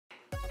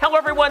Hello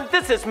everyone,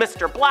 this is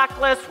Mr.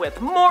 Blacklist with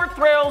more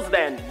thrills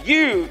than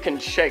you can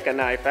shake a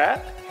knife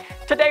at.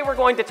 Today we're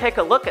going to take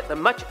a look at the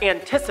much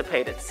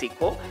anticipated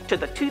sequel to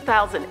the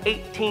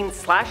 2018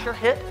 slasher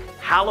hit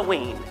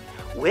Halloween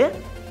with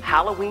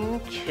Halloween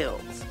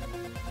Kills.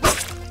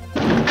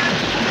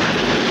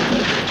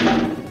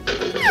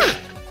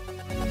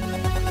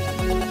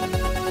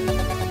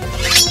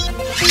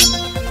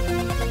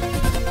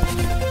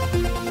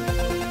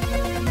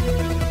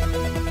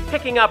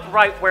 Picking up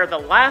right where the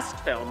last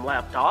film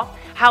left off,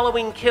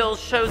 Halloween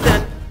Kills shows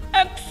an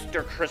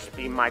extra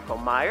crispy Michael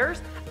Myers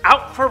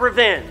out for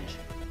revenge.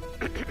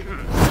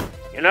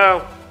 You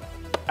know,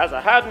 as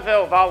a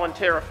Haddonfield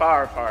volunteer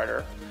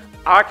firefighter,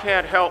 I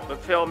can't help but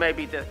feel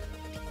maybe the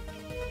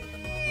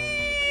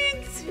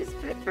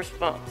teeniest bit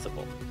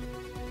responsible.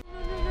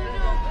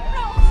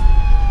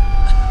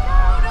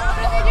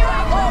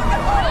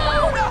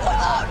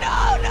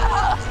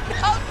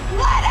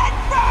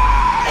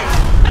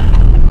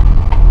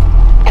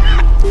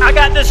 I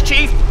got this,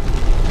 Chief.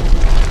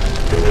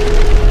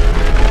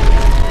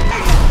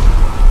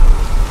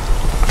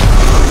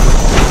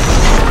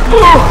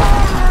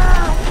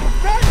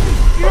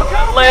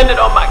 Landed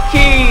on my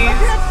keys.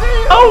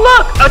 Oh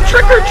look, a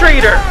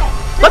trick-or-treater.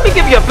 Let me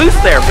give you a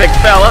boost there, big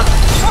fella.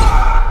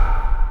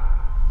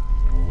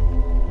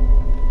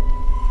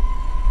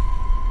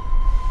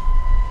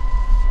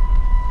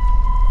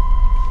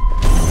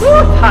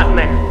 Woo, hot in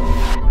there.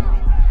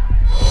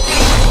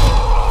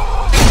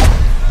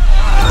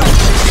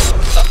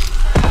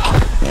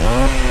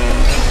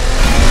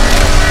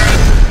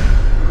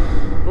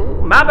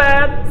 My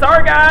bad.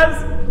 Sorry,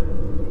 guys.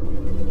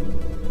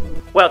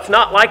 Well, it's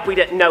not like we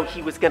didn't know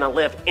he was gonna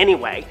live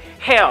anyway.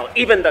 Hell,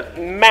 even the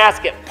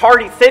mask at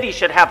Party City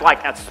should have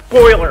like a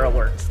spoiler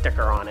alert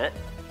sticker on it.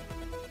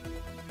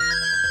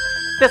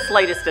 This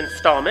latest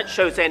installment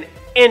shows an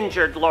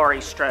injured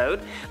Laurie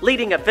Strode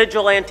leading a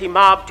vigilante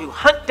mob to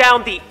hunt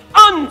down the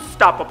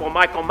unstoppable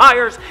Michael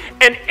Myers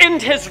and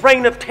end his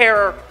reign of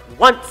terror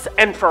once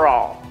and for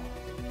all.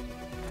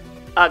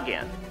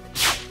 Again.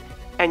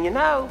 And you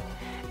know,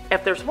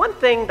 if there's one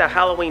thing the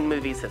Halloween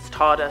movies has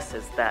taught us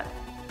is that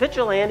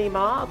vigilante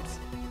mobs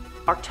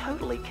are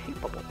totally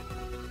capable.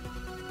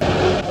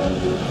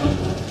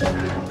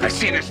 I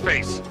seen his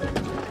face.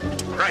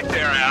 Right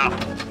there, Al.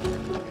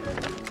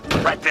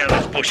 Right there,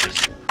 those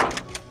bushes.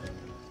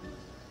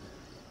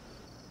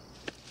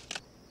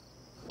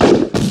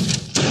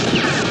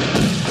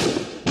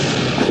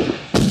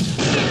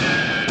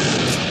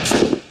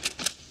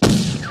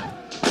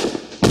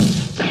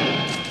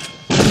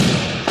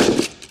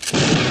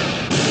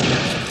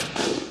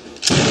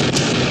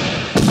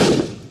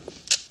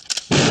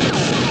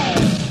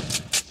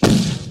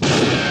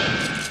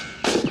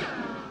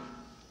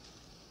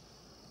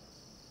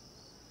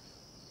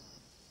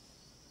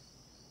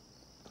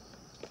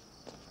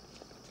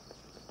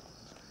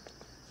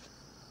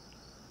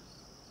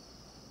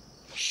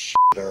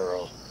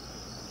 Earl.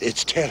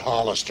 It's Ted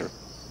Hollister.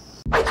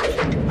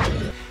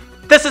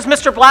 This is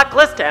Mr.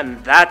 Blacklist,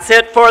 and that's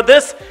it for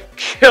this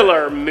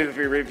killer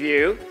movie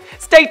review.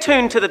 Stay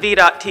tuned to the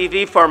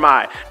V.TV for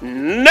my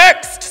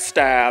next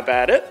stab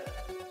at it.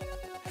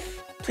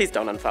 Please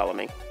don't unfollow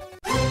me.